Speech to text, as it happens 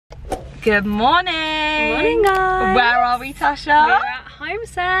Good morning. Good morning, guys. Where are we, Tasha? We're at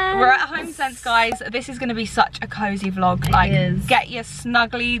Homesense. We're at Homesense, guys. This is going to be such a cozy vlog. Like, get your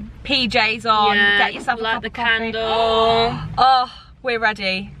snuggly PJs on. Yeah, get yourself a light cup the of coffee. candle. Oh, we're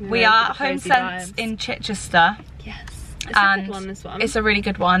ready. Yeah, we are at cozy Homesense vibes. in Chichester. Yes. It's a good one, this one. It's a really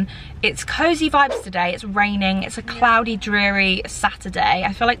good one. It's cozy vibes today. It's raining. It's a cloudy, dreary Saturday.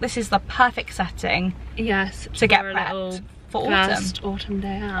 I feel like this is the perfect setting. Yes. To get for a prepped little for first autumn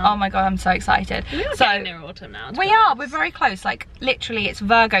day out. Oh my god, I'm so excited. We are getting near autumn now. We are. We're very close. Like literally, it's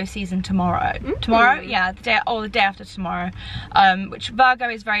Virgo season tomorrow. Tomorrow, yeah, the day after tomorrow. Which Virgo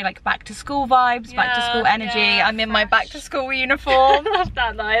is very like back to school vibes, back to school energy. Yeah, I'm in my back to school uniform. I love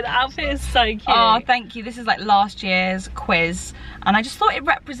that though. The outfit is so cute. Oh, thank you. This is like last year's quiz, and I just thought it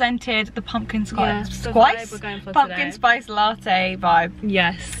represented the pumpkin spice, pumpkin spice latte vibe.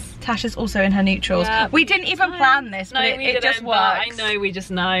 Yes. Tasha's also in her neutrals. Yeah, we didn't even plan this, but it just works. I know, we just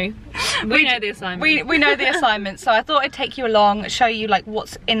know. We know the assignment. We know the assignment, so I thought I'd take you along, show you like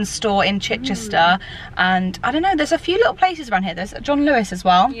what's in store in Chichester, and I don't know, there's a few little places around here. There's John Lewis as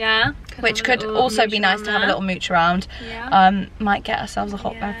well. Yeah. Which could also be nice to have a little mooch around. Yeah. Might get ourselves a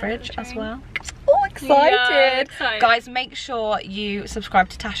hot beverage as well. Oh, excited. Yeah, excited. Guys, make sure you subscribe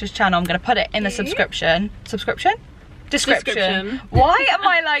to Tasha's channel. I'm going to put it in the description. Why am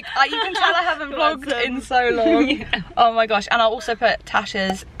I like, you can tell I haven't vlogged in so long. Yeah. Oh my gosh. And I'll also put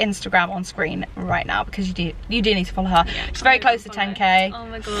Tasha's Instagram on screen right now because you do need to follow her. Yeah, she's very close to 10k. Oh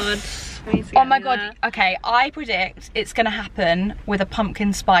my god. Oh my god. Okay, I predict it's gonna happen with a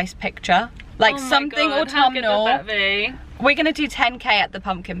pumpkin spice picture. Like something autumnal. How good would that be? We're gonna do 10k at the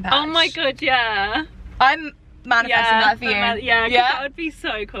pumpkin patch. Oh my god, yeah. I'm manifesting that for you. Yeah, that would be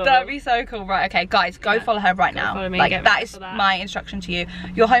so cool. That would be so cool. Right, okay, guys, go follow her right now. Follow me, like that is my instruction to you.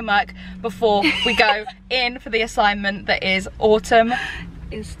 Your homework before we go in for the assignment that is autumn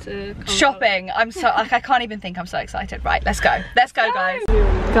is to shopping. I'm so like I can't even think. I'm so excited. Right, let's go. Let's go, guys.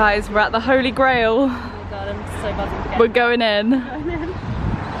 Guys, we're at the Holy Grail. Oh my god, I'm so buzzing to get We're going in.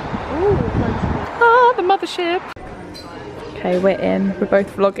 Ah, the mothership. Okay, we're in. We're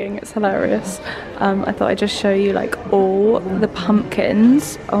both vlogging. It's hilarious. I thought I'd just show you like all the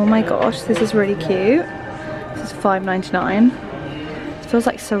pumpkins. Oh my gosh, this is really cute. This is $5.99. It feels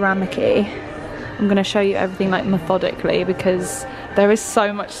like ceramic-y. I'm gonna show you everything like methodically because there is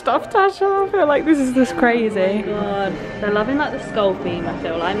so much stuff, Tasha. I feel like this is just crazy. Oh my god, they're loving like the skull theme. I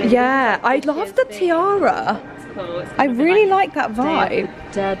feel like. Yeah, I love the tiara. It's cool. It's I really like that vibe.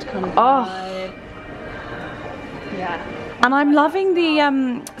 Dead kind of vibe. Yeah. And I'm loving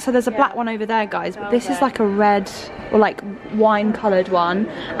the, so there's a black one over there, guys, but this is like a red or like wine coloured one.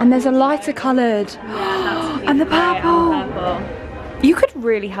 And there's a lighter coloured. And the purple. You could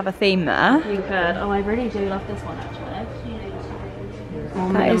really have a theme there. You could. Oh, I really do love this one actually.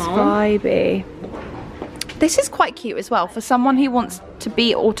 That is vibey. This is quite cute as well for someone who wants to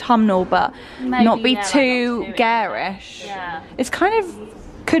be autumnal but not be too garish. Yeah. It's kind of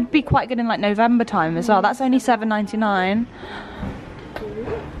could be quite good in like November time as well. That's only $7.99.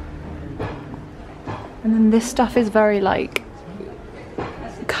 And then this stuff is very like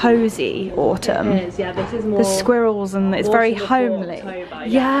cozy autumn. It is, yeah, this is more the squirrels and it's very homely. October,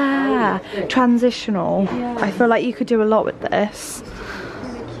 yeah, transitional. Yeah. I feel like you could do a lot with this.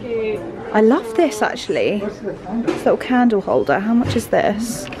 Really cute. I love this actually. This little candle holder. How much is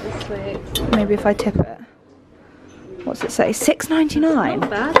this? Maybe if I tip it. What's it say? $6.99.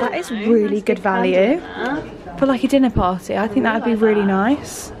 That is really good value for like a dinner party. I think that would be really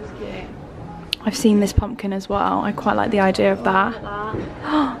nice. I've seen this pumpkin as well. I quite like the idea of that.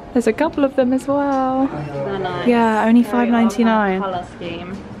 There's a couple of them as well. Nice. Yeah, only $5.99. Colour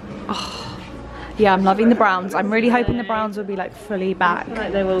scheme. Oh, yeah, I'm loving the browns. I'm really hoping the browns will be like fully back. I feel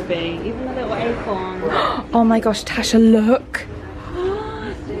like they will be. Even the little acorn. Oh my gosh, Tasha, look.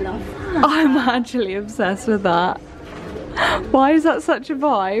 I love that. I'm actually obsessed with that. Why is that such a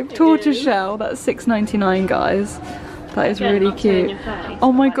vibe? Tortoise shell, that's $6.99, guys. That is really cute.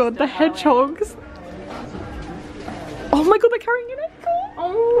 Oh my god, the hedgehogs. Oh my god, they're carrying an acorn.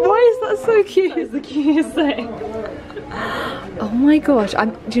 Oh, why is that so cute? That is the cutest thing. Oh my gosh,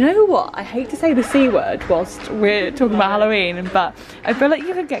 do you know what? I hate to say the C word whilst we're talking about Halloween, but I feel like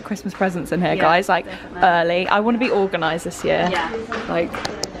you could get Christmas presents in here, guys, like early. I want to be organised this year. Yeah. Like,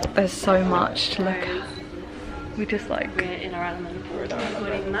 there's so much to look at. We just like... We're in our element for it.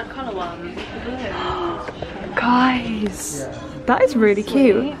 Not even that colour one. Guys, that is really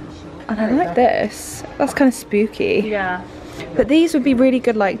cute. And I like this. That's kind of spooky. Yeah. But these would be really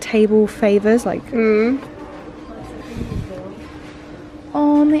good like table favours, like...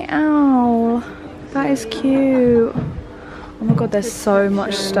 Oh, and the owl. That is cute. Oh my god, there's so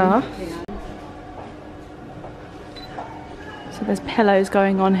much stuff. So there's pillows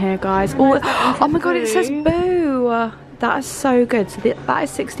going on here, guys. Oh my god, it says Boo! That is so good. So that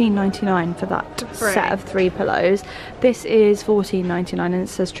is £16.99 for that set of 3 pillows. This is £14.99 and it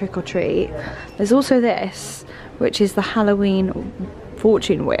says trick or treat. There's also this, which is the Halloween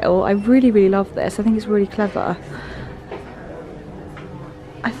fortune wheel. I really, really love this. I think it's really clever.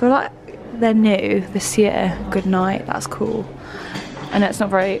 I feel like they're new this year. Good night, that's cool. I know it's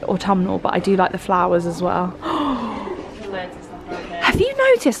not very autumnal, but I do like the flowers as well. Have you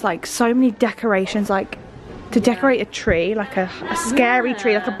noticed like so many decorations, like to decorate a tree, like a scary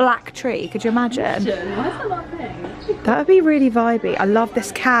tree, like a black tree? Could you imagine? That would be really vibey. I love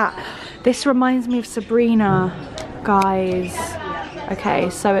this cat. This reminds me of Sabrina, guys. Okay,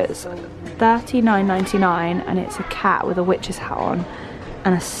 so it's $39.99 and it's a cat with a witch's hat on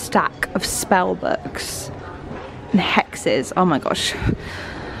and a stack of spell books and hexes. Oh my gosh,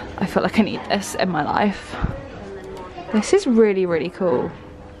 I feel like I need this in my life. This is really, really cool.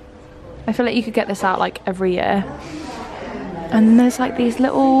 I feel like you could get this out like every year. And there's like these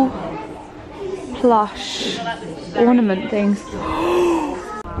little plush ornament things.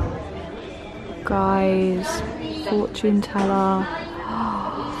 Guys, fortune teller.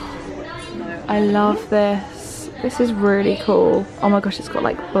 I love this. This is really cool. Oh my gosh, it's got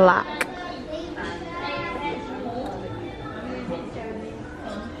like black.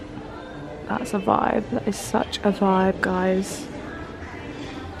 That's a vibe. That is such a vibe, guys.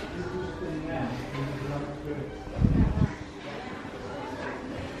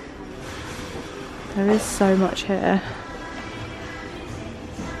 There is so much here.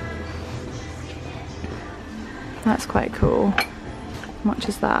 That's quite cool. How much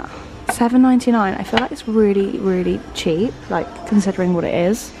is that? $7.99. I feel like it's really, really cheap, like considering what it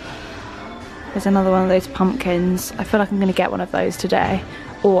is. There's another one of those pumpkins. I feel like I'm going to get one of those today,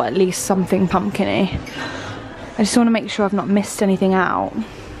 or at least something pumpkin-y. I just want to make sure I've not missed anything out.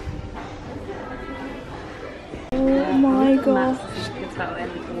 Oh my gosh.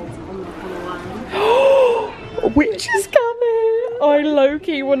 Witch is coming! I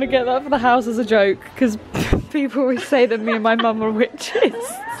low-key want to get that for the house as a joke, because people always say that me and my mum are witches.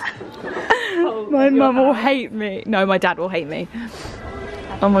 My mum will hate me. No, my dad will hate me.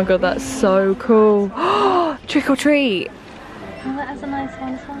 Oh my god, that's so cool. Trick or treat. Oh, that's a nice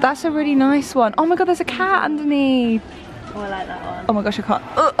one as well. That's a really nice one. Oh my god, there's a cat underneath. Oh, I like that one. Oh my gosh, I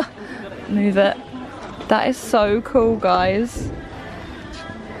can't move it. That is so cool, guys.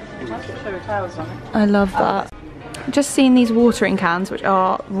 I love that. Just seen these watering cans, which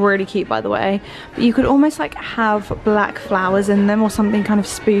are really cute, by the way, but you could almost like have black flowers in them or something kind of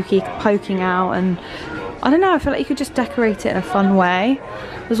spooky poking out, and I don't know, I feel like you could just decorate it in a fun way.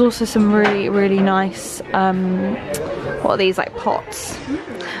 There's also some really, really nice what are these, like pots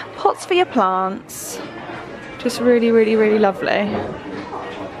for your plants. Just really, really, really lovely.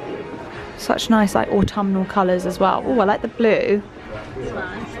 Such nice like autumnal colours as well. Oh, I like the blue. That's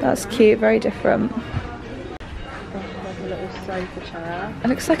nice. That's cute, very different. Like a little sofa chair. It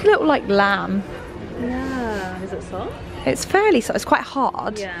looks like a little like lamb. Yeah. Is it soft? It's fairly soft. It's quite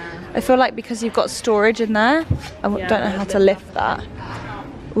hard. Yeah. I feel like because you've got storage in there, I don't know how to lift that.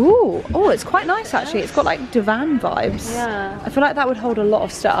 Ooh, oh, it's quite nice actually. It's got like divan vibes. Yeah. I feel like that would hold a lot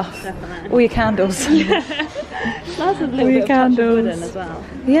of stuff. Definitely. All your candles. That's a little bit of touch of wooden as well.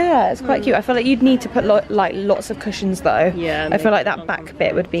 Yeah, it's quite cute. I feel like you'd need to put like lots of cushions though. Yeah. I feel like that back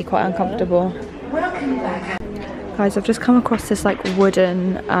bit would be quite uncomfortable. Guys, I've just come across this like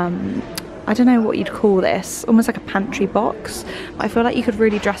wooden, I don't know what you'd call this, almost like a pantry box. But I feel like you could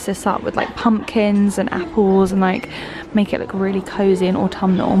really dress this up with like pumpkins and apples and like make it look really cozy and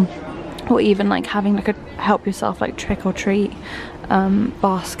autumnal. Or even like having like a help yourself like trick or treat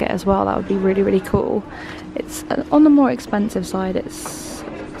basket as well. That would be really, really cool. It's on the more expensive side. It's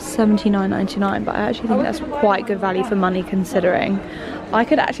 $79.99, but I actually think that's quite good value for money considering. I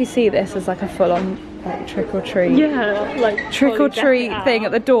could actually see this as like a full-on like trick or treat. Yeah, like trick or treat thing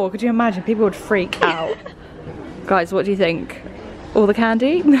at the door. Could you imagine? People would freak out. Guys, what do you think? All the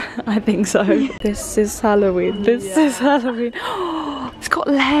candy? I think so. This is Halloween. This is Halloween. It's got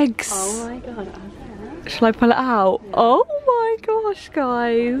legs. Oh my god. Shall I pull it out? Oh my gosh,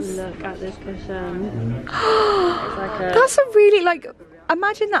 guys. Look at this cushion. It's like a... That's a really like,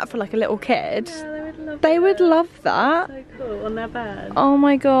 imagine that for like a little kid. Yeah, they would love that. So cool on their bed. Oh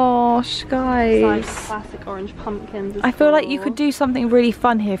my gosh, guys. It's like classic orange pumpkins. I feel like you could do something really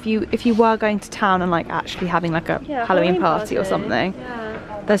fun here if you were going to town and like actually having like a Halloween party or something.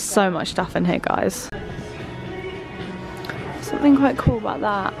 Yeah. There's so much stuff in here, guys. Something quite cool about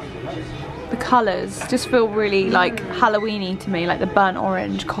that. the colours just feel really like Halloweeny to me, like the burnt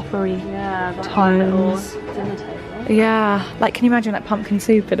orange, coppery tones. Yeah, like can you imagine like pumpkin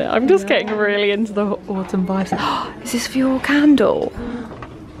soup in it? I'm just getting really into the autumn vibes. Is this for your candle?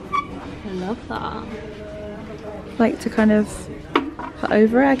 I love that. Like to kind of put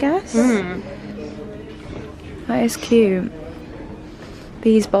over it, I guess. That is cute.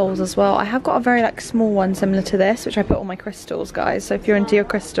 These bowls as well. I have got a very like small one similar to this, which I put all my crystals, guys. So if you're into your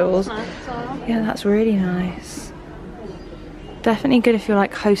crystals, yeah, that's really nice. Definitely good if you're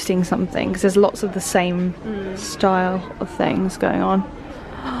like hosting something, because there's lots of the same style of things going on.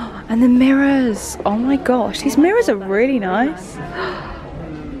 And the mirrors, oh my gosh, these mirrors are really nice.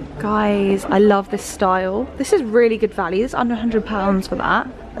 Guys, I love this style. This is really good value. It's under £100 for that.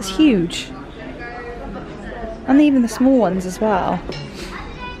 That's huge. And even the small ones as well.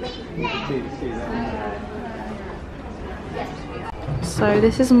 So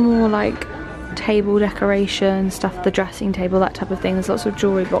this is more like table decoration stuff, the dressing table, that type of thing. There's lots of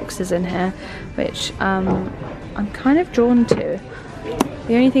jewellery boxes in here, which I'm kind of drawn to.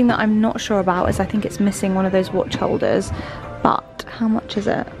 The only thing that I'm not sure about is I think it's missing one of those watch holders. But how much is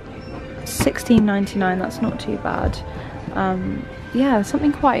it? £16.99, that's not too bad. Yeah, there's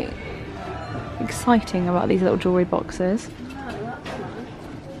something quite exciting about these little jewellery boxes.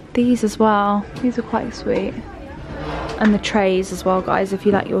 These as well, these are quite sweet. And the trays as well, guys, if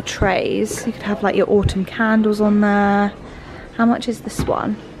you like your trays, you could have like your autumn candles on there. How much is this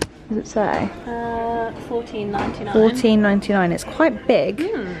one? Does it say? £14.99. £14.99, it's quite big.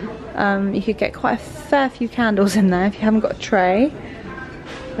 You could get quite a fair few candles in there if you haven't got a tray.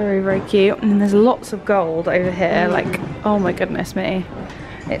 Very, very cute. And then there's lots of gold over here, like, oh my goodness me.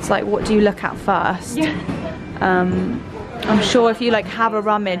 It's like, what do you look at first? I'm sure if you like have a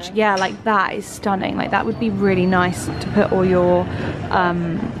rummage, yeah, like that is stunning. Like that would be really nice to put all your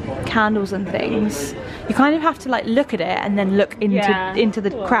candles and things. You kind of have to like look at it and then look into the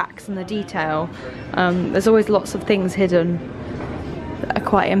cracks and the detail. There's always lots of things hidden that are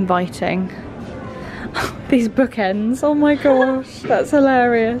quite inviting. These bookends, oh my gosh, that's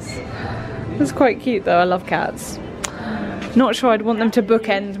hilarious. It's quite cute though, I love cats. Not sure I'd want them to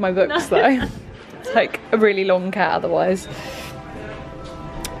bookend my books though. It's like a really long cat otherwise.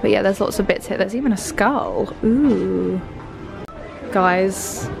 But yeah, there's lots of bits here. There's even a skull. Ooh.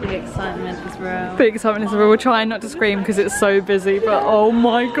 Guys. The excitement is real. The excitement is real. We're trying not to scream because it's so busy, but oh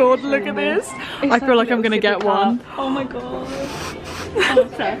my god, look at this. I feel like I'm gonna get one. Oh my god. I'm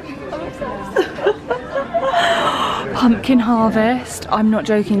obsessed. I'm obsessed. Pumpkin harvest. I'm not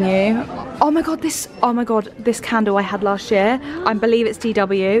joking you. Oh my god, this candle I had last year. I believe it's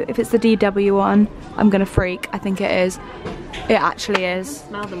DW. If it's the DW one, I'm gonna freak. I think it is. It actually is.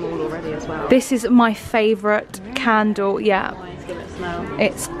 Smell them all already as well. This is my favourite candle. Yeah. Give it a smell.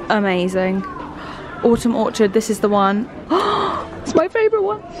 It's amazing. Autumn Orchard, this is the one. It's my favourite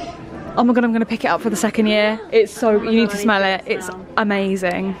one. Oh my god, I'm gonna pick it up for the second year. It's so, you need to smell it. It's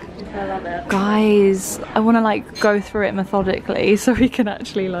amazing. I love it. Guys, I wanna like go through it methodically so we can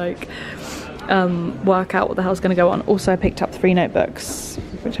actually like work out what the hell's gonna go on. Also, I picked up 3 notebooks,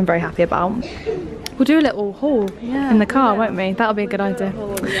 which I'm very happy about. We'll do a little haul in the car, won't we? That'll be a good idea.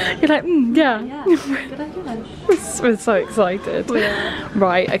 You're like, yeah. Good idea. We're so excited.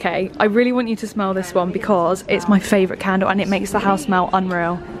 Right, okay. I really want you to smell this one because it's my favourite candle and it makes the house smell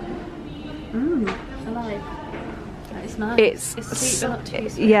unreal. I like. It's nice. It's sweet, but not too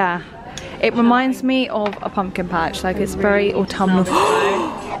sweet. Yeah. It reminds me of a pumpkin patch. Like it's very autumnal.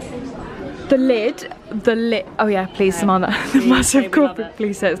 The lid. Oh yeah, please smell that. The massive coffee.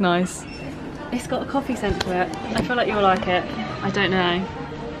 Please say it's nice. It's got a coffee scent to it. I feel like you'll like it. I don't know.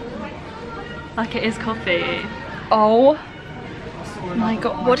 Like it is coffee. Oh my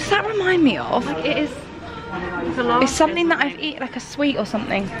god. What does that remind me of? Like it is. It's something that I've eaten, like a sweet or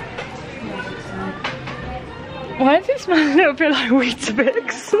something. Why does it smell a little bit like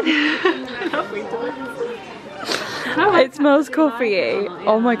Weetabix? It smells coffee-y.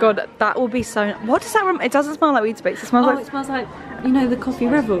 Oh my god, that will be so. What does that remind? It doesn't smell like Weetabix. It smells like. It smells like, you know, the coffee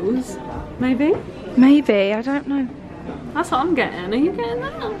rebels. Maybe. Maybe, I don't know. That's what I'm getting. Are you getting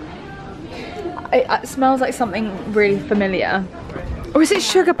that? It smells like something really familiar. Or is it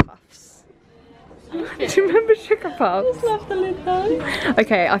Sugar Puffs? Do you remember Sugar Puffs? I just love the lid though.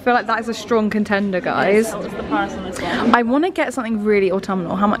 Okay, I feel like that is a strong contender, guys. Yes, what's the price on this one? I want to get something really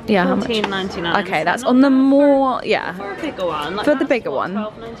autumnal. How much? Yeah, how much? $14.99. Okay, that's on the more, yeah. For a bigger one. Like For the bigger one.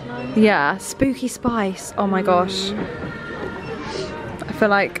 $12.99. Yeah, spooky spice. Oh my gosh. I feel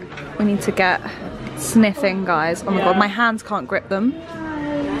like we need to get sniffing, guys. Oh my god, my hands can't grip them.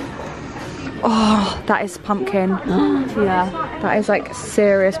 Oh, that is pumpkin. Yeah, that is like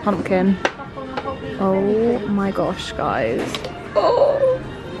serious pumpkin. Oh my gosh, guys. Oh.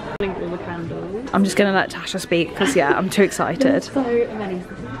 All the candles. I'm just gonna let Tasha speak because yeah, I'm too excited. So many.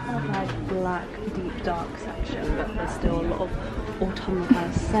 This is kind of like black, deep, dark section, but there's still a lot of autumnal kind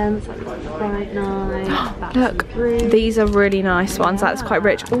of scents, like Bright Night. Look, these are really nice ones. That's quite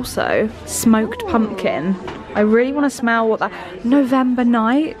rich. Also, smoked pumpkin. I really want to smell what that. November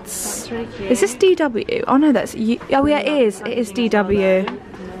Nights. That's really cute. Is this DW? Oh no, that's oh yeah, it is. It is DW.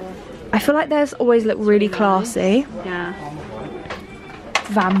 I feel like theirs always look really classy. Yeah.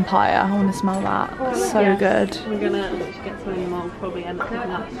 Vampire. I want to smell that. So good. We're gonna get some in the mall. Probably end up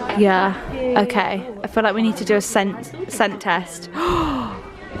picking up. Yeah. Okay. I feel like we need to do a scent test.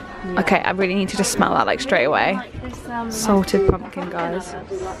 Okay, I really need to just smell that like straight away. Salted pumpkin, guys.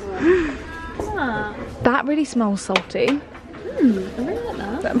 That really smells salty. I really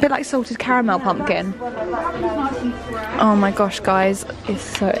like that. A bit like salted caramel pumpkin. Oh my gosh, guys,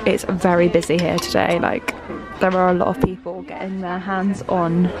 it's very busy here today. Like, there are a lot of people getting their hands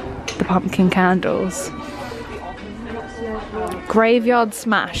on the pumpkin candles. Graveyard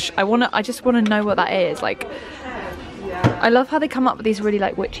Smash. I just want to know what that is. Like, I love how they come up with these really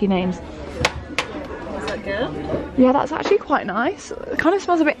like witchy names. Is that good? Yeah, that's actually quite nice. It kind of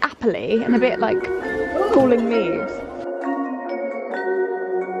smells a bit appley and a bit like falling leaves.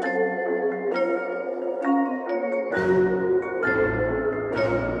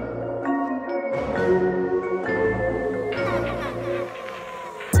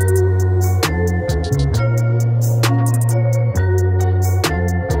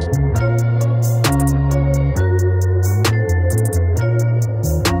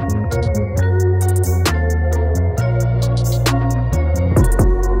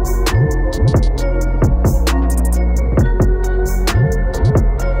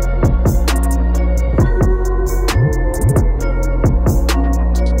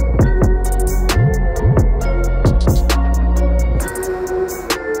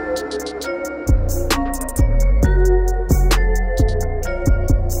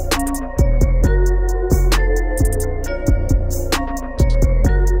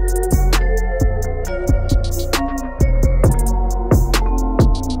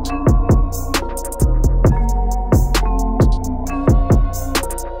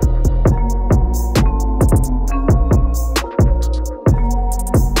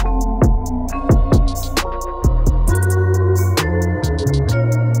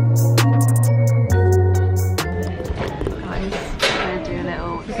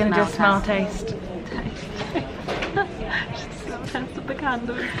 Smell, taste. Test of the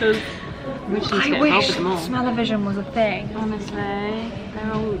candles because I wish smell-o-vision was a thing. Honestly,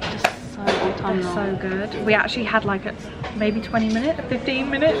 they're all just so autumnal. They're so good. We actually had like maybe 20 minutes, 15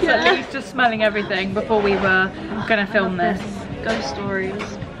 minutes at least just smelling everything before we were gonna film this. Ghost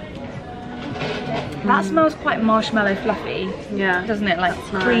stories. That smells quite marshmallow fluffy. Yeah. Doesn't it? Like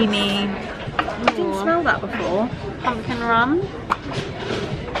creamy. I didn't smell that before. Pumpkin rum.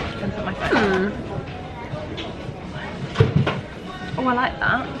 Oh, I like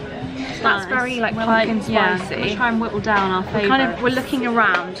that. That's very like pumpkin spicy. Yeah, we'll try and whittle down our favourites. We're looking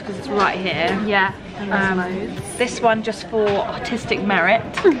around because it's right here. Yeah. This one just for artistic merit.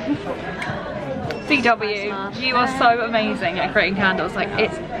 DW, you are so amazing at creating candles. Like,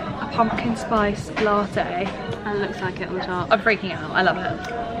 it's a pumpkin spice latte. And it looks like it on the top. I'm freaking out. I love it.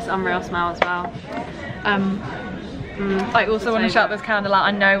 It's unreal smell as well. I also want to shout this candle out. I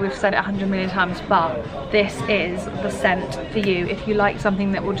know we've said it 100 million times, but this is the scent for you if you like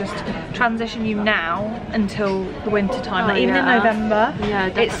something that will just transition you now until the winter time. Like, even in November,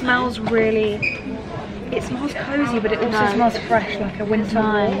 it smells really. It smells cozy, but it also smells fresh, like a winter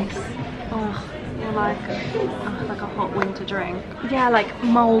nice. Oh, like a hot winter drink. Yeah, like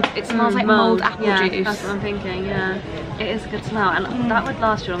mould. It smells like mould apple juice. That's what I'm thinking. Yeah, it is a good smell, and that would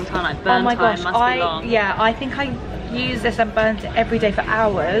last you a long time. Like burn oh my time gosh, must be long. Yeah, I think I used this and burnt it every day for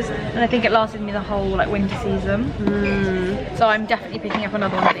hours, and I think it lasted me the whole like winter season. So I'm definitely picking up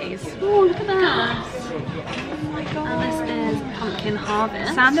another one of these. Oh, look at that! Oh my god! And this is pumpkin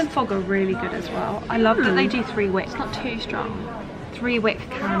harvest. Sand and fog are really good as well. I love that they do 3 wick. It's not too strong. 3 wick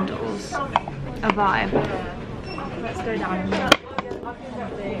candles. A vibe. Let's go down.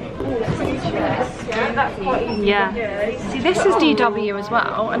 Yeah. See, this is DW as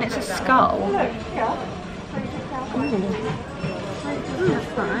well, and it's a skull. That's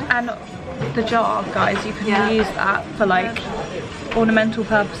nice. And the jar, guys, you can use that for like ornamental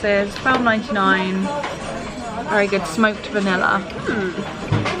purposes. £12.99. Very good. Smoked vanilla.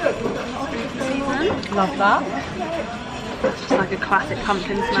 Love that. It's just like a classic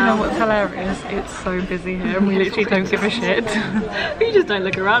pumpkin smell. Do you know what's hilarious? It's so busy here and we literally don't give a shit. We just don't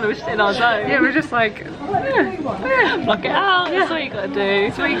look around, we're just in our zone. Yeah, we're just like, yeah, block it out, that's what you gotta do.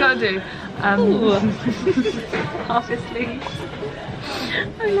 That's what you gotta do. Half his sleeves.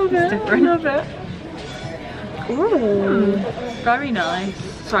 I love it. I love it. Ooh, very nice.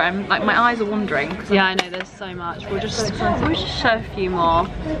 Sorry, I'm like my eyes are wandering. Yeah, I know there's so much. We'll just show a few more.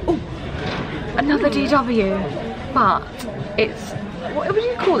 Ooh, another DW, but it's what would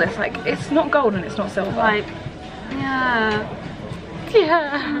you call this? Like it's not gold and it's not silver. Like yeah,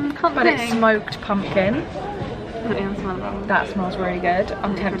 but it's smoked pumpkin. Yeah, smell that. That smells really good.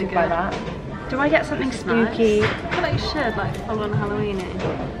 I'm tempted by that. Do I get something spooky? Nice. I feel like you should, like full on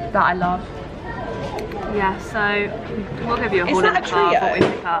Halloweeny. That I love. Yeah, so we'll give you a haul in the car of what we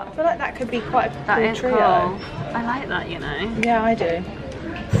pick up. I feel like that could be quite a That cool is trio. cool. I like that, you know. Yeah, I do.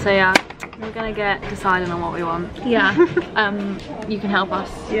 So yeah, we're gonna get deciding on what we want. Yeah. You can help us.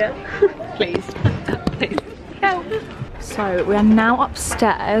 Yeah. Please. Please. Help. So we are now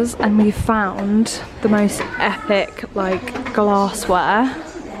upstairs and we found the most epic like glassware.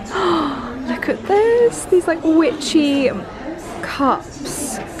 Look at this. These like witchy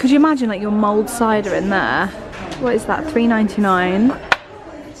cups. Could you imagine like your mulled cider in there? What is that? $3.99.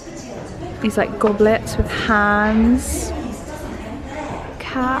 These like goblets with hands.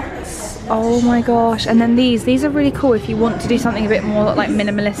 Cats. Oh my gosh. And then these are really cool if you want to do something a bit more like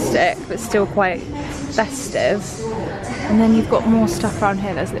minimalistic but still quite festive. And then you've got more stuff around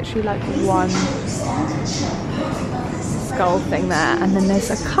here. There's literally like one skull thing there, and then there's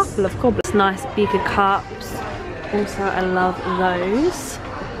a couple of goblets. Nice beaker cups. Also, I love those.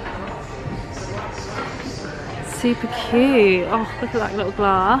 Super cute. Oh, look at that little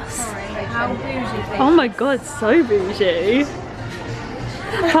glass. How bougie. Oh my god, so bougie.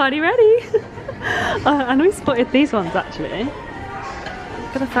 Party ready. And we spotted these ones actually.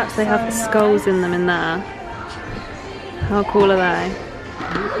 Look at the fact they have skulls in them in there. How cool are they?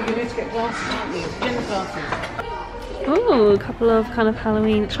 Oh, a couple of kind of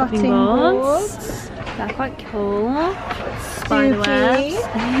Halloween chopping boards. They're quite cool.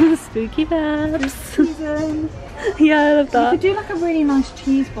 Spiderwebs. Spooky webs. Yeah, I love that. You could do like a really nice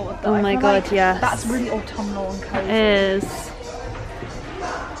cheese board though. Oh my god, like yes. That's really autumnal and cozy. It is.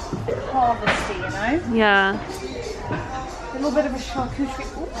 Harvesty, you know? Yeah. A little bit of a charcuterie.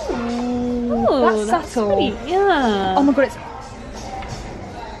 Ooh, Oh, that's subtle. Pretty, yeah. Oh my god,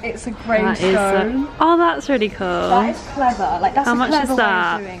 it's a gravestone. Oh, that's really cool. That is clever. Like that's How a much clever is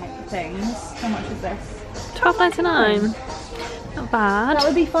that? way of doing things. How much is this? $12.99. Not bad. That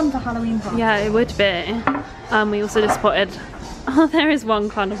would be fun for Halloween party. Yeah, it would be. We also just spotted. Oh, there is one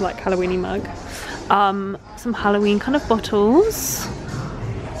kind of like Halloweeny mug. Some Halloween kind of bottles.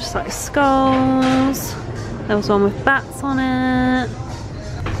 Just like skulls. There was one with bats on it.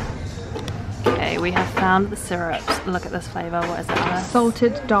 Okay, we have found the syrups. Look at this flavour. What is it, Alice?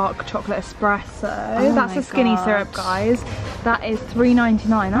 Salted dark chocolate espresso. Oh That's my a skinny God. syrup, guys. That is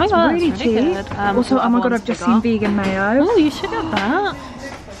 $3.99. That's God, really that's really cheap. good. Also, oh my god, one's I've just bigger. seen vegan mayo. Oh, you should get that.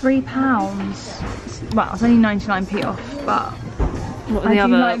 £3. Well, it's only 99p off, but What are I the do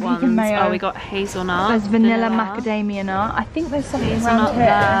other like vegan ones? mayo. Oh, we got hazelnut. there's vanilla macadamia nut. I think there's something Hazelnut around here.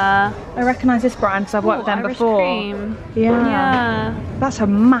 there. I recognise this brand because I've worked with them Irish before. cream. Yeah. Yeah. That's a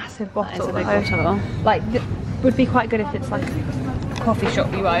massive That bottle. is a big though. bottle. Like, would be quite good if it's like a coffee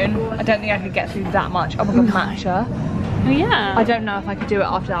shop you own. I don't think I could get through that much. Oh my god, matcha. Oh yeah. I don't know if I could do it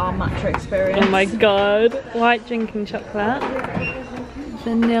after our matcha experience. Oh my god. White drinking chocolate.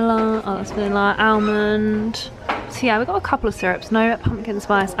 Vanilla. Oh, that's vanilla. Almond. So yeah, we've got a couple of syrups. No pumpkin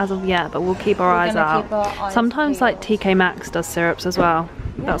spice as of yet, but we'll keep our eyes gonna out. keep our eyes Sometimes peeled. like TK Maxx does syrups as well.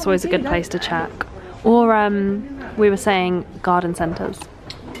 That's always a good place to check. Or we were saying garden centres.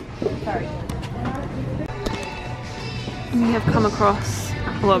 Very good. We have come across,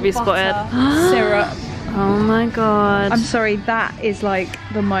 what have you spotted? Syrup. Oh my god. I'm sorry, that is like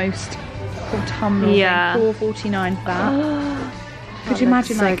the most autumnal Yeah. thing. $4.49 for that. Could you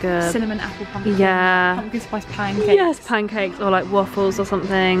imagine so like good. cinnamon apple pumpkin? Yeah. Pumpkin spice pancakes. Yes, pancakes or like waffles or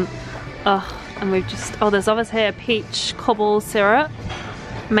something. Oh, and we've just, oh, there's others here. Peach cobble syrup,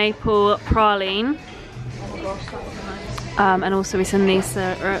 maple praline. Oh my gosh, that was nice. And also we send these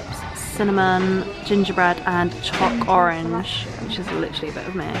syrups, cinnamon, gingerbread and choc orange, which is literally a bit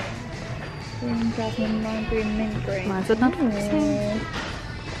of me. Green, jasmine, lime green, mint green. Mine's another frosting.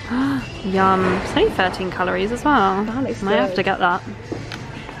 Yum. It's only 13 calories as well. That looks Might have good. to get that.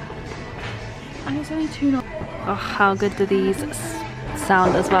 And it's only $2. Oh, how good do these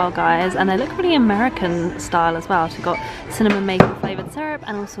sound as well, guys, and they look really American style as well. So we've got cinnamon maple flavoured syrup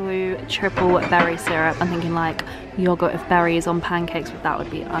and also triple berry syrup. I'm thinking like yogurt with berries on pancakes, but that would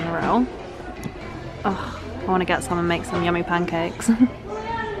be unreal. Oh, I want to get some and make some yummy pancakes.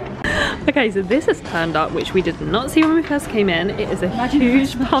 Okay, so this has turned up, which we did not see when we first came in. It is a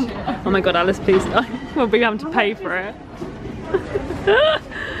huge pump. Oh my god, Alice, please no. We'll be having to pay for it.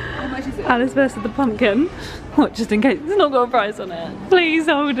 How much is it? Alice versus the pumpkin. What, just in case it's not got a price on it? Please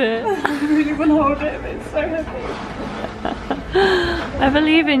hold it. I really want to hold it, but it's so heavy. I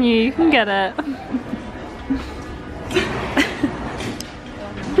believe in you, you can get it.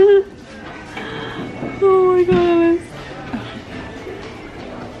 Oh my god, Alice.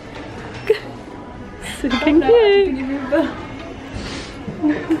 So thank you.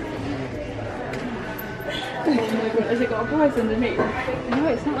 Oh my god, has it got a price underneath? No,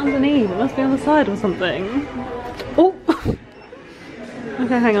 it's not underneath. It must be on the side or something. Oh!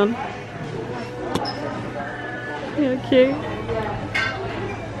 Okay, hang on. You're cute.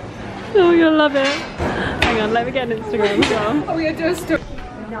 Oh, you'll love it. Hang on, let me get an Instagram as well. Oh, we're gonna do a story.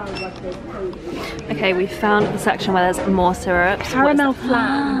 Okay, we found the section where there's more syrups. Caramel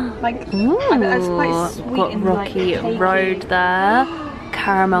flan. Like, Ooh, it's quite sweet got and Rocky like, Road there.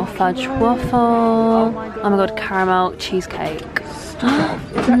 Caramel fudge waffle. Oh my god, caramel cheesecake.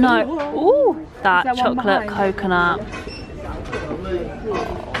 No. Ooh, that chocolate coconut.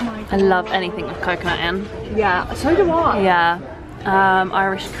 I love anything with coconut in. Yeah, so do I. Yeah.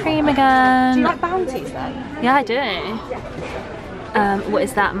 Irish cream again. Do you like bounties then? Yeah, I do. What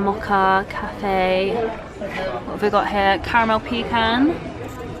is that? Mocha cafe. What have we got here? Caramel pecan.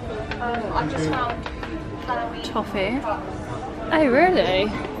 I've just found Halloween toffee. Oh, really?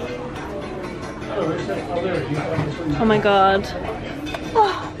 Oh my god.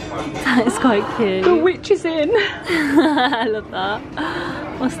 Oh, That is quite cute. the witch is in. I love that.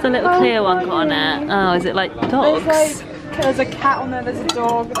 What's the little clear one got on it? Oh, is it like dogs? There's a cat on there, there's a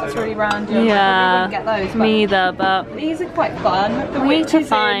dog, that's really random. Yeah, I probably wouldn't get those, me either, but these are quite fun. The we need witch to is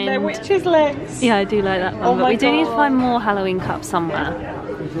find... in, the witch's legs. Yeah, I do like that one, Oh but my we do need to God. find more Halloween cups somewhere.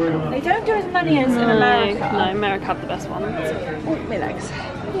 They don't do as many as in America. No, America have the best ones. Oh, my legs.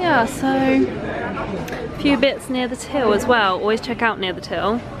 Yeah, so a few bits near the till as well. Always check out near the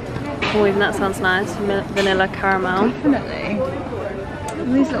till. Oh, even that sounds nice. Vanilla caramel. Definitely. All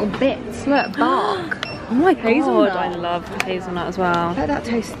these little bits. Look, bark. Oh my Hazelnut. god, I love hazelnut as well. Bet that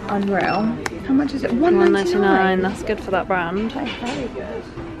tastes unreal. How much is it? $1.99. That's good for that brand. That's very good.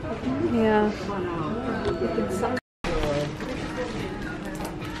 Yeah.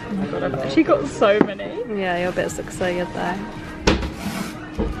 Oh my god, I've actually got so many. Yeah, your bits look so good there.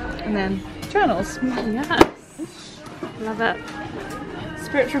 And then journals. Yes. Love it.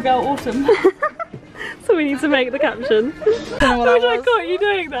 Spiritual Girl Autumn. So we need to make the caption. I I caught you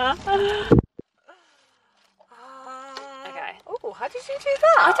doing that. Okay. Oh, how did you do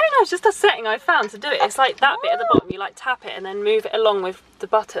that? I don't know, it's just a setting I found to do it. It's like that bit at the bottom, you like tap it and then move it along with the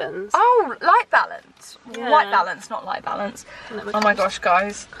buttons. Oh, light balance. Yeah. White balance, not light balance. Let me Oh my gosh,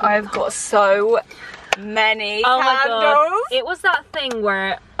 guys. I've got so many Oh my candles. god. It was that thing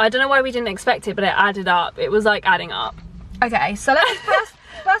where, I don't know why we didn't expect it, but it added up. It was like adding up. Okay, so let's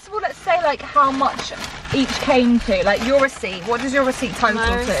first of all, let's say like how much each came to. Like your receipt. What does your receipt total My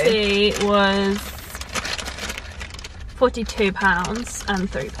to? receipt was £42 and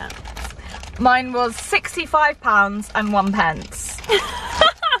 3 pence. Mine was £65 and 1 pence.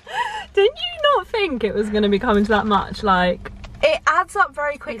 Didn't you not think it was going to be coming to that much? Like, It adds up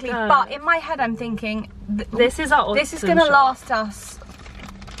very quickly, It does. but in my head I'm thinking this is our this is autumn going to shop. last us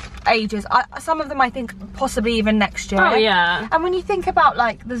ages. Some of them I think possibly even next year. Oh yeah. And when you think about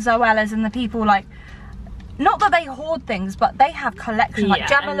like the Zoellas and the people like, not that they hoard things, but they have collections. Like Yeah,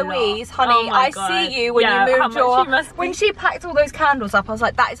 Gemma a lot. Louise, honey, Oh my I God. see you when Yeah, you how moved much your... she must When be- she packed all those candles up, I was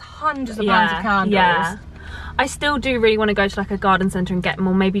like, that is hundreds of pounds of candles. Yeah. I still do really want to go to like a garden centre and get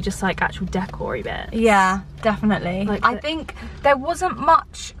more, maybe just like actual decor-y bits. Yeah, definitely. Like I think there wasn't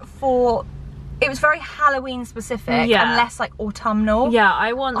much for... It was very Halloween specific, Yeah. and less like autumnal. Yeah,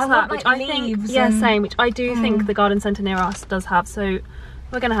 I want I that, want, which like, I think, leaves yeah, and- same, which I do think the garden centre near us does have, so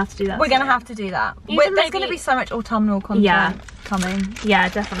we're going to have to do that. We're going to soon. have to do that. Even There's going to maybe- be so much autumnal content Yeah. coming. Yeah,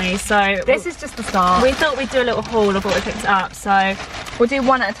 definitely. So This is just the start. we thought we'd do a little haul of what we picked up, so We'll do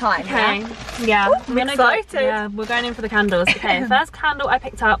one at a time. okay, Yeah? yeah, Ooh, we're I'm gonna go- excited. yeah, we're going in for the candles. Okay, first candle I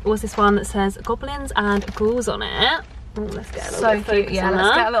picked up was this one that says goblins and ghouls on it. Oh, let's get a little So bit of cute. focus Yeah, on let's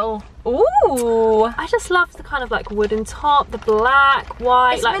that. get a little... Ooh. I just love the kind of like wooden top, the black,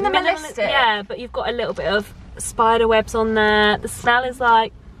 white, It's like minimalistic. Yeah, but you've got a little bit of spider webs on there. The smell is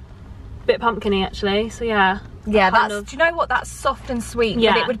like a bit pumpkin-y actually. So yeah, Yeah, do you know what? That's soft and sweet,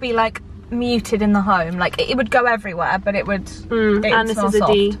 but it would be like muted in the home. Like it would go everywhere, but it would. And this is a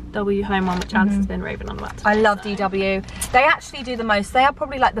DW home one, which Alice has been raving on about. I love DW. They actually do the most. They are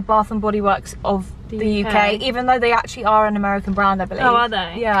probably like the Bath and Body Works of the UK, even though they actually are an American brand, I believe. Oh, are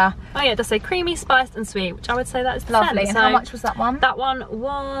they? Yeah. Oh yeah, it does say creamy, spiced and sweet, which I would say that is lovely. So how much was that one? That one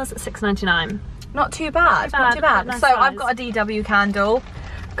was £6.99. Not too bad. Not too bad. Nice so size. I've got a DW candle.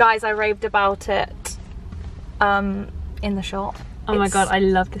 Guys, I raved about it in the shop. Oh my god, I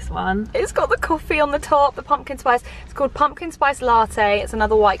love this one. It's got the coffee on the top, the pumpkin spice. It's called Pumpkin Spice Latte. It's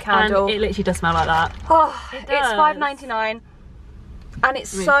another white candle. And it literally does smell like that. Oh, it's £5.99. And it's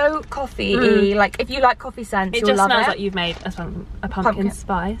so coffee-y. Like, if you like coffee scents, you'll love it. It just smells like you've made a pumpkin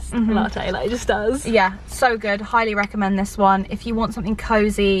spice latte. Like, it just does. Yeah, so good. Highly recommend this one. If you want something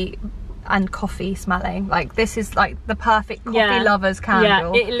cozy and coffee smelling, like, this is like the perfect coffee lovers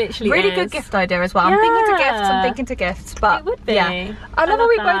candle. Yeah, it literally really good gift idea as well. I'm thinking to gifts, but it would be. Yeah. I love how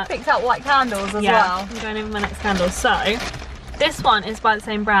we both picked out white candles as well. I'm going over my next candle. So this one is by the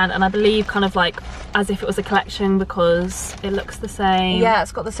same brand, and I believe kind of like as if it was a collection because it looks the same. Yeah,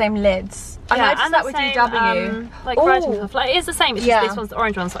 it's got the same lids. I noticed that with DW. Like writing stuff. Like, it is the same, it's just this one's the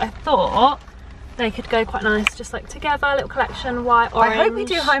orange one. So I thought they could go quite nice, just like together, a little collection, white, orange. I hope we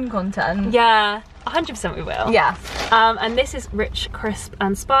do home content. Yeah, 100% we will. Yeah. And this is rich, crisp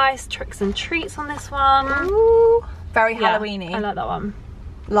and spice, tricks and treats on this one. Ooh, very Halloween-y. I like that one.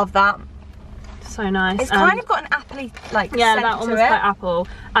 Love that. So nice. It's kind of got an appley like scent that one to was it. quite apple,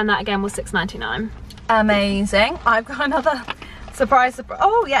 and that again was $6.99. Amazing. I've got another surprise.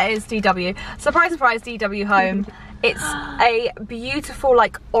 Oh yeah, it is DW. Surprise, DW home. It's a beautiful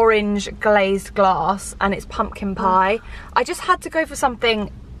like orange glazed glass, and it's pumpkin pie. I just had to go for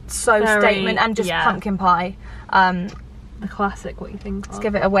something so statement and just pumpkin pie. The classic. What you think? Let's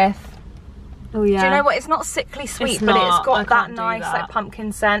give it a whiff. Oh yeah. Do you know what? It's not sickly sweet, but it's got that nice like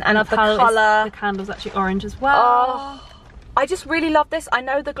pumpkin scent, and the colour. The candle's actually orange as well. Oh, I just really love this. I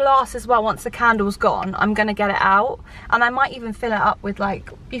know the glass as well. Once the candle's gone, I'm gonna get it out, and I might even fill it up with like.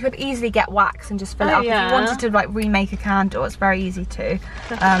 You could easily get wax and just fill it up if you wanted to like remake a candle. It's very easy to.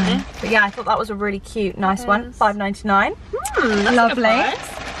 But yeah, I thought that was a really cute, nice one. $5.99. Lovely.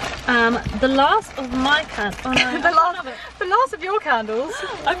 The last of my candles. Oh no, the last of your candles.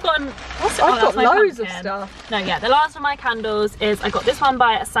 I've got loads of stuff. No, yeah, the last of my candles is I got this one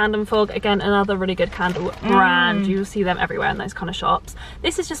by Sand and Fog. Again, another really good candle brand. You'll see them everywhere in those kind of shops.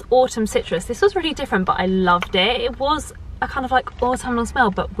 This is just autumn citrus. This was really different, but I loved it. It was a kind of like autumnal smell,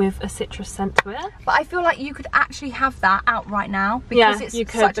 but with a citrus scent to it. But I feel like you could actually have that out right now because it's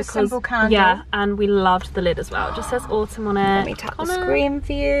such a simple candle. Yeah, and we loved the lid as well. It just says autumn on it. Let me tap the screen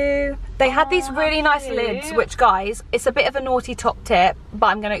for you. They had these really nice lids, which guys, it's a bit of a naughty top tip, but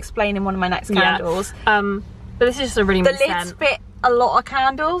I'm going to explain in one of my next candles. But this is just a really nice scent. The lids fit a lot of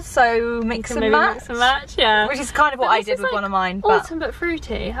candles, so mix and match. Mix and match, yeah. Which is kind of what I did with one of mine. But autumn but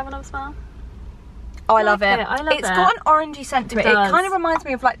fruity. Have another smell. Oh, I love it. It's got an orangey scent to it. It kind of reminds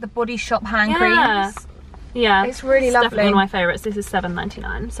me of like the Body Shop hand creams. Yeah, it's really lovely. Definitely one of my favourites. This is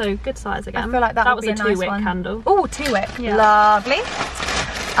 $7.99, so good size again. I feel like that was a a 2-wick candle. Oh, 2-wick. Yeah. Lovely.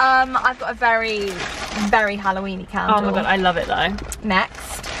 I've got a very, very Halloween-y candle. Oh my god, I love it though.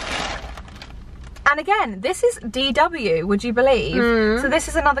 Next. And again, this is DW, would you believe? So this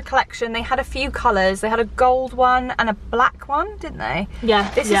is another collection. They had a few colours. They had a gold one and a black one, didn't they? Yeah.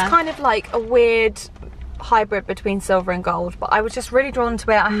 This is kind of like a weird hybrid between silver and gold, but I was just really drawn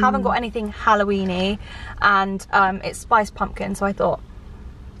to it. I haven't got anything Halloween-y, and it's spiced pumpkin, so I thought,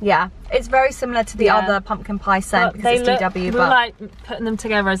 yeah, it's very similar to the other pumpkin pie scent because it's DW. We were like putting them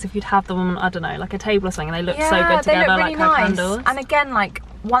together as if you'd have them on, I don't know, like a table or something, and they look so good together, look really like nice. candles. And again, like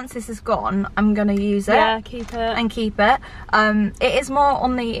once this is gone, I'm gonna use it. Yeah, keep it. It is more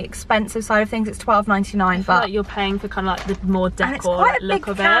on the expensive side of things. It's $12.99, but like you're paying for kind of like the more decor, and it's quite a look big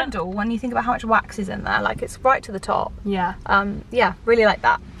of candle when you think about how much wax is in there. Like it's right to the top. Yeah. Yeah, really like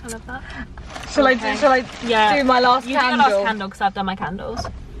that. I love that. Shall I do my last candle? You do your last candle because I've done my candles.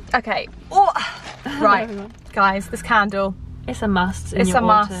 Okay. Oh, right, guys, this candle. It's a must in your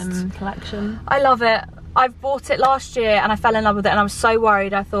autumn collection. I love it. I've bought it last year and I fell in love with it, and I was so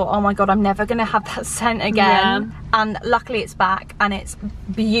worried. I thought, oh my god, I'm never gonna have that scent again. And luckily it's back and it's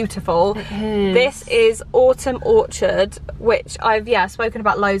beautiful. It is. This is Autumn Orchard, which I've spoken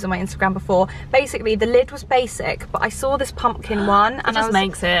about loads on my Instagram before. Basically the lid was basic, but I saw this pumpkin one and it just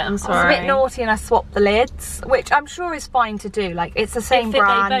makes it. I'm sorry. I was a bit naughty and I swapped the lids, which I'm sure is fine to do. Like it's the same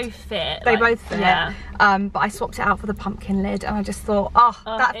brand. They both fit. They both fit. Yeah. But I swapped it out for the pumpkin lid, and I just thought,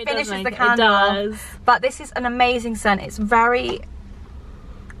 that finishes the candle. It does. But this is an amazing scent. It's very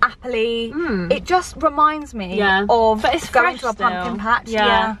apple-y. It just reminds me of but it's going to a still. pumpkin patch.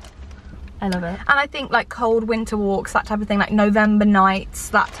 Yeah. I love it. And I think like cold winter walks, that type of thing, like November nights,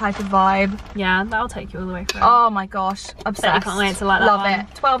 that type of vibe. Yeah, that'll take you all the way through. Oh my gosh, obsessed. I can't wait to light that Love one. it.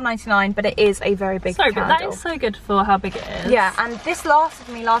 $12.99, but it is a very big candle. That is so good for how big it is. Yeah, and this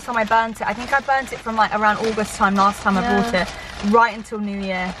lasted me last time I burnt it. I think I burnt it from like around August time last time I bought it, right until New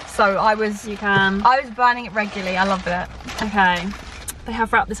Year. So I was burning it regularly. I loved it. Okay, they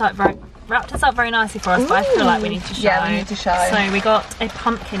have wrapped this up very nicely for us, but I feel like we need to show. Yeah, we need to show. So we got a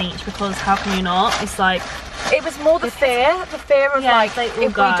pumpkin each because how can you not? It's like, it was more the fear of like if we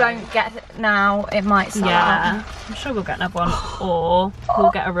don't get it now, it might sell out. I'm sure we'll get another one, or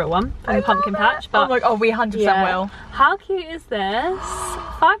we'll get a real one from the pumpkin patch. But we 100% will. How cute is this?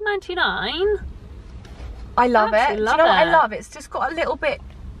 $5.99. I love it. Do you know what I love? it. It's just got a little bit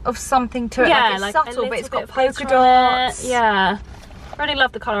of something to it. Yeah, like it's subtle, but it's got polka dots. dots. Yeah. I really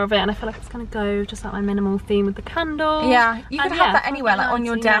love the colour of it, and I feel like it's going to go just like my minimal theme with the candles. Yeah, you can have that anywhere, like on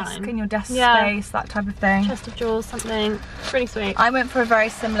your desk, in your desk space, that type of thing. Chest of drawers, something. It's really sweet. I went for a very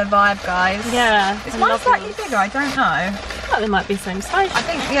similar vibe, guys. Yeah. Is mine slightly bigger? I don't know. I think they might be the same size. I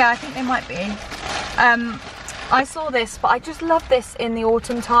think they might be. I saw this, but I just love this in the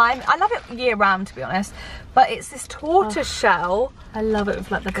autumn time. I love it year round, to be honest. But it's this tortoise shell. I love it with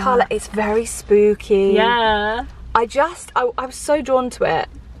like the colour. It's very spooky. Yeah. I was so drawn to it.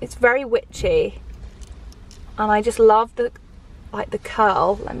 It's very witchy, and I just love the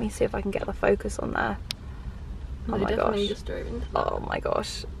curl. Let me see if I can get the focus on there. Oh my gosh! Oh my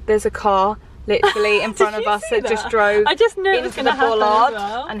gosh! There's a car literally in front of us that just drove. I just knew it was going to happen as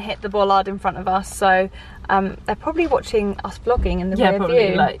well. And hit the bollard in front of us. So they're probably watching us vlogging in the rear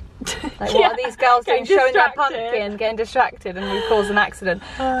view. Like what are these girls doing? Showing their pumpkin, getting distracted, and we cause an accident.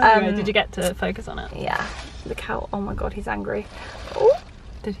 Did you get to focus on it? Yeah. Look how, oh my god, he's angry. Oh.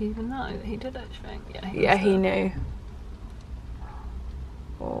 Did he even know that he did actually? Yeah, he knew.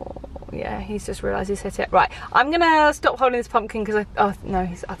 Oh, yeah, he's just realised he's hit it. Right, I'm gonna stop holding this pumpkin because I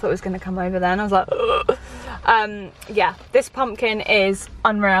thought it was gonna come over then. I was like, ugh. Yeah, this pumpkin is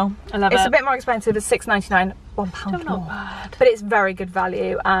unreal. I love it. It's a bit more expensive. It's £6.99, £1 more. Bad. But it's very good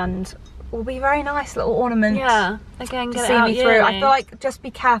value and will be very nice little ornament. Yeah, again, to see me through. I feel like just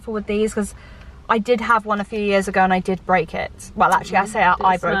be careful with these because I did have one a few years ago and I did break it. Well, actually, I say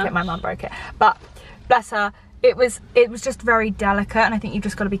I broke it, my mum broke it. But bless her, it was just very delicate, and I think you've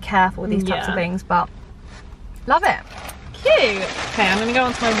just got to be careful with these types of things. But love it. Cute. Okay, I'm gonna go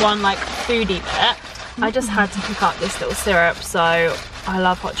on to my one like foodie bit. I just had to pick up this little syrup. So I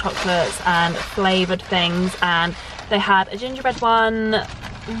love hot chocolates and flavoured things, and they had a gingerbread one.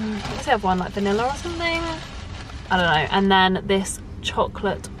 What does they have one like vanilla or something? I don't know. And then this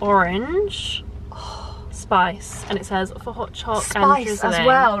chocolate orange spice, and it says for hot choc and drizzling. As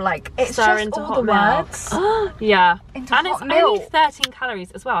well, like it's stir just into all hot the milk. words. Yeah, into and hot it's milk. only 13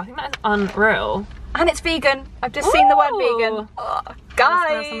 calories as well. I think that is unreal. And it's vegan. I've just seen the word vegan. Oh,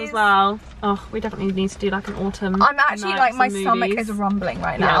 guys, some as well. Oh, we definitely need to do like an autumn. I'm actually like my stomach is rumbling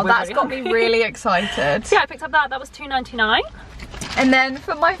right now. That's got me really excited. Yeah, I picked up that was $2.99. And then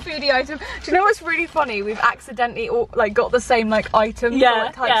for my foodie item, do you know what's really funny? We've accidentally all like got the same like items,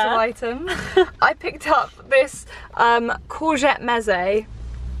 types of items. I picked up this courgette meze,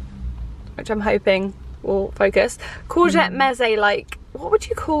 which I'm hoping will focus. Courgette meze, like, what would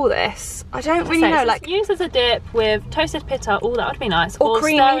you call this? I don't really know. Like, use as a dip with toasted pitta. Oh, that would be nice. Or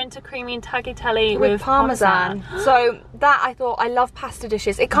creamy, stir into creamy tagliatelle with parmesan. So that, I thought, I love pasta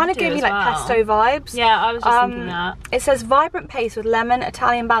dishes. It kind of gave me like pesto vibes. Yeah, I was just thinking that. It says vibrant paste with lemon,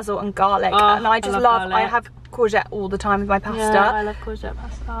 Italian basil and garlic. And I just love I have courgette all the time with my pasta. Yeah, I love courgette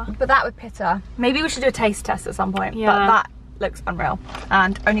pasta. But that with pitta. Maybe we should do a taste test at some point. Yeah. But that looks unreal,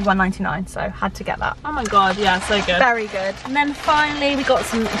 and only $1.99, so had to get that. Oh my god, yeah, so good. Very good. And then finally we got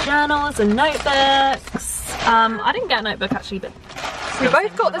some journals and notebooks. I didn't get a notebook actually, but we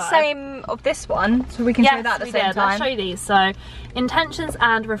both got the same of this one, so we can show that at the same time. I'll show you these. So intentions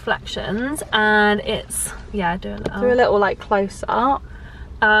and reflections, and it's do a little like close up.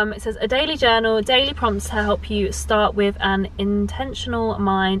 It says a daily journal, daily prompts to help you start with an intentional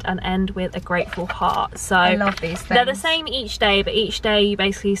mind and end with a grateful heart. So I love these things. They're the same each day, but each day you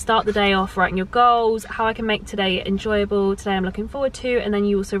basically start the day off writing your goals, how I can make today enjoyable, today I'm looking forward to, and then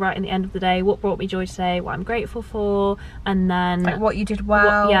you also write in the end of the day what brought me joy today, what I'm grateful for, and then like what you did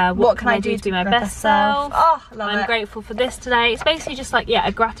well. What can I do to be my best self? Oh, love it. I'm grateful for this today. It's basically just like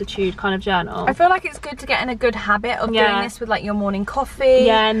a gratitude kind of journal. I feel like it's good to get in a good habit of doing this with like your morning coffee.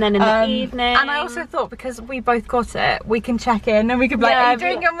 Yeah, and then in the evening. And I also thought, because we both got it, we can check in and we could be like, are you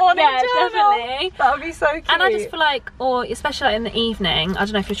doing a morning journal? Definitely. That would be so cute. And I just feel like, or especially like in the evening, I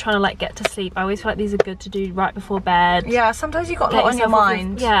don't know, if you're trying to like get to sleep, I always feel like these are good to do right before bed. Yeah, sometimes you've got a lot on your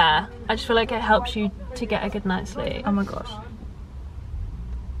mind. Yeah, I just feel like it helps you to get a good night's sleep. Oh my gosh.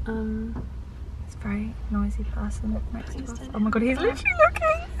 It's a very noisy person next to us. Oh my god, he's literally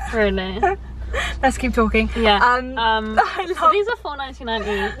looking. Really? Let's keep talking. Yeah. So these are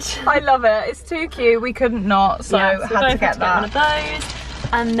 $4.99 each. I love it. It's too cute. We couldn't not, so yeah, so had to get that. One of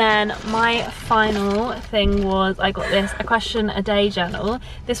those. And then my final thing was I got this a question a day journal.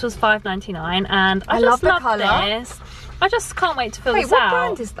 This was $5.99, and I love the colour. This. I just can't wait to fill this out. Wait, what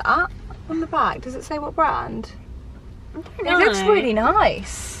brand is that on the back? Does it say what brand? It looks really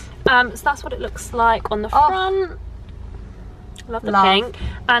nice. So that's what it looks like on the front. Love the pink.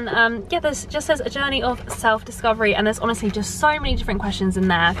 And yeah, there's just says a journey of self-discovery, and there's honestly just so many different questions in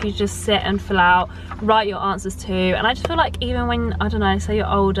there if you just sit and fill out, write your answers to. And I just feel like even when, I don't know, say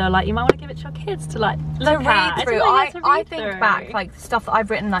you're older, like you might want to give it to your kids to like look at. I think back like stuff that I've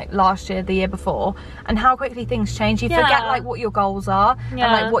written like last year, the year before, and how quickly things change. You forget like what your goals are and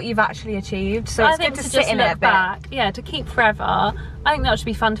like what you've actually achieved. So it's good to sit in it a bit. Yeah, to keep forever. I think that should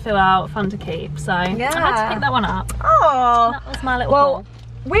be fun to fill out, fun to keep. So I had to pick that one up. Oh, that was my little haul.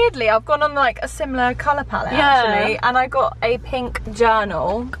 Weirdly, I've gone on like a similar colour palette actually, and I got a pink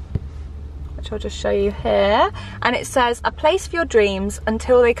journal, which I'll just show you here, and it says a place for your dreams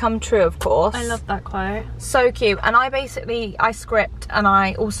until they come true, of course. I love that quote. So cute. And I script, and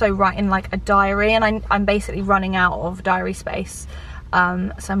I also write in like a diary, and I'm basically running out of diary space. So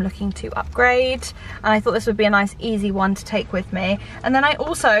I'm looking to upgrade, and I thought this would be a nice easy one to take with me. And then I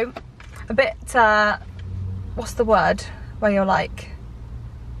also, a bit what's the word where you're like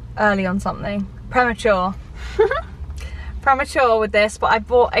early on something, premature. Premature with this, but I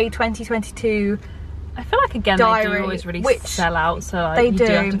bought a 2022 I feel like again diary, they do always really sell out, so like, you do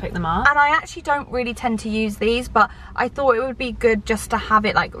have to pick them up. And I actually don't really tend to use these, but I thought it would be good just to have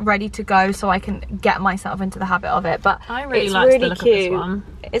it like ready to go so I can get myself into the habit of it. But I really like the look of this one.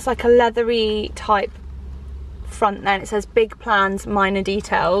 It's like a leathery type front there, and it says big plans, minor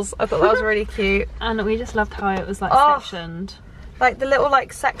details. I thought that was really cute. And we just loved how it was like sectioned. Like the little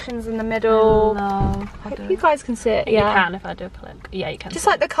like sections in the middle. I hope you guys can see it. You can if I do a click. Yeah, you can. Just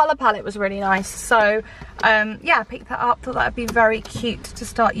like the colour palette was really nice. So yeah, picked that up. Thought that would be very cute to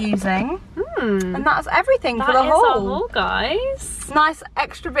start using. And that's everything for the haul. That is our haul, guys. Nice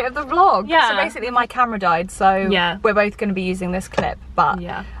extra bit of the vlog. Yeah. So basically my camera died, so we're both going to be using this clip. But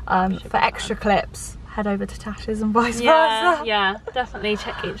for extra clips, head over to Tasha's and vice versa. Yeah, definitely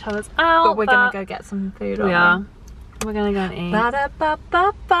check each other's out. But we're going to go get some food. We are. We're gonna go and eat. I'm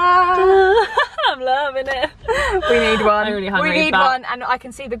loving it. We need one. I'm really hungry. We need one, and I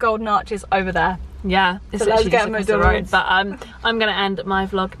can see the golden arches over there. Yeah, it's literally just across the road. But I'm gonna end my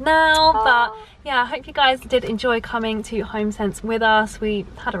vlog now. But yeah, I hope you guys did enjoy coming to Homesense with us. We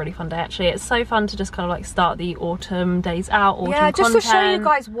had a really fun day actually. It's so fun to just kind of like start the autumn days out, autumn content. Just to show you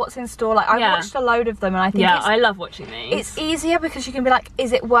guys what's in store. Like I watched a load of them, and I think I love watching these. It's easier because you can be like,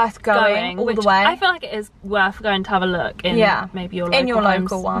 is it worth going all the way? I feel like it is worth going to have a look in maybe your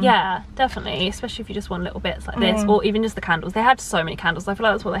local one. Yeah, definitely, especially if you just want little bits like this, or even just the candles. They had so many candles. I feel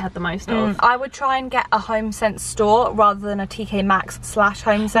like that's what they had the most of. I would try and get a Homesense store rather than a TK Maxx /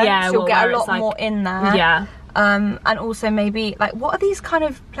 Homesense. Yeah, you'll get a lot more in there. Yeah. And also maybe like, what are these kind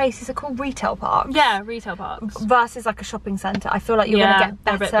of places? Are called retail parks. Yeah, retail parks versus like a shopping centre. I feel like you're gonna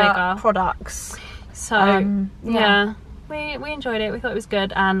get better products. So yeah. We enjoyed it. We thought it was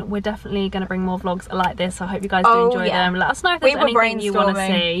good, and we're definitely going to bring more vlogs like this. So I hope you guys do enjoy them. Let us know if there's anything you want to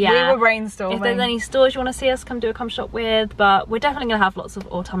see. Yeah, we were brainstorming. If there's any stores you want to see us come shop with, but we're definitely going to have lots of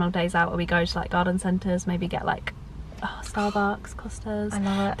autumnal days out where we go to like garden centres, maybe get like Starbucks, Costas, I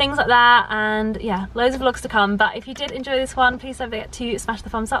love it. Things like that. And yeah, loads of vlogs to come. But if you did enjoy this one, please don't forget to smash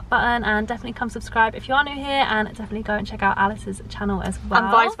the thumbs up button, and definitely come subscribe if you are new here, and definitely go and check out Alice's channel as well,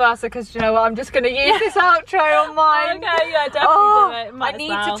 and vice versa, because you know what, I'm just going to use this outro on mine. Okay, yeah, definitely do it. I need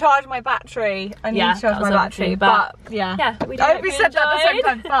to charge my battery. I need to charge my battery, but yeah, we said that at the same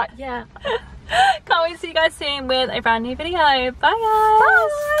time, but yeah. Can't wait to see you guys soon with a brand new video. Bye guys.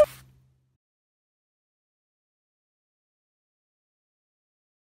 Bye.